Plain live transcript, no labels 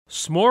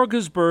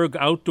Smorgasburg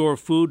Outdoor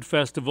Food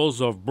Festivals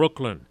of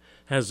Brooklyn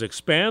has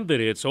expanded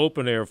its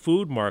open-air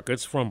food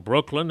markets from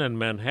Brooklyn and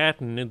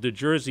Manhattan into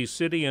Jersey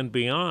City and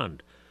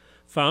beyond.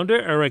 Founder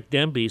Eric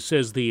Demby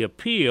says the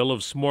appeal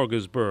of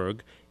Smorgasburg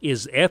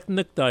is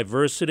ethnic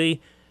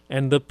diversity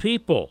and the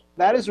people.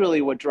 That is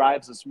really what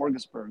drives a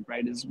smorgasbord,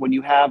 right? Is when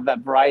you have that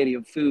variety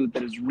of food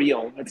that is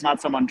real. It's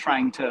not someone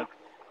who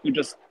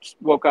just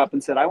woke up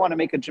and said, I want to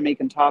make a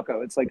Jamaican taco.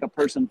 It's like a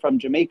person from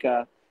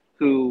Jamaica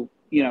who,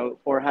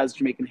 or has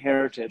Jamaican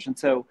heritage. And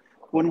so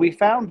when we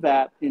found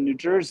that in New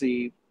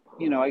Jersey,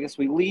 I guess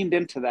we leaned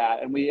into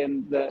that, and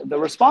the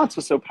response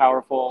was so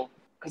powerful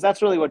because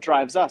that's really what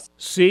drives us.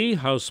 See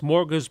how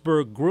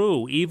Smorgasburg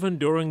grew even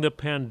during the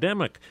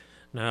pandemic.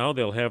 Now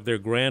they'll have their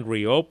grand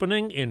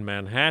reopening in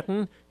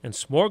Manhattan, and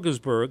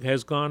Smorgasburg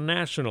has gone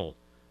national.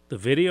 The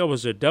video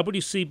is at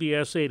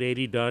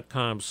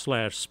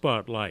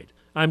WCBS880.com/spotlight.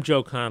 I'm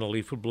Joe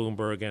Connolly for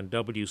Bloomberg and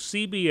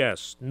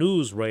WCBS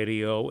News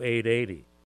Radio 880.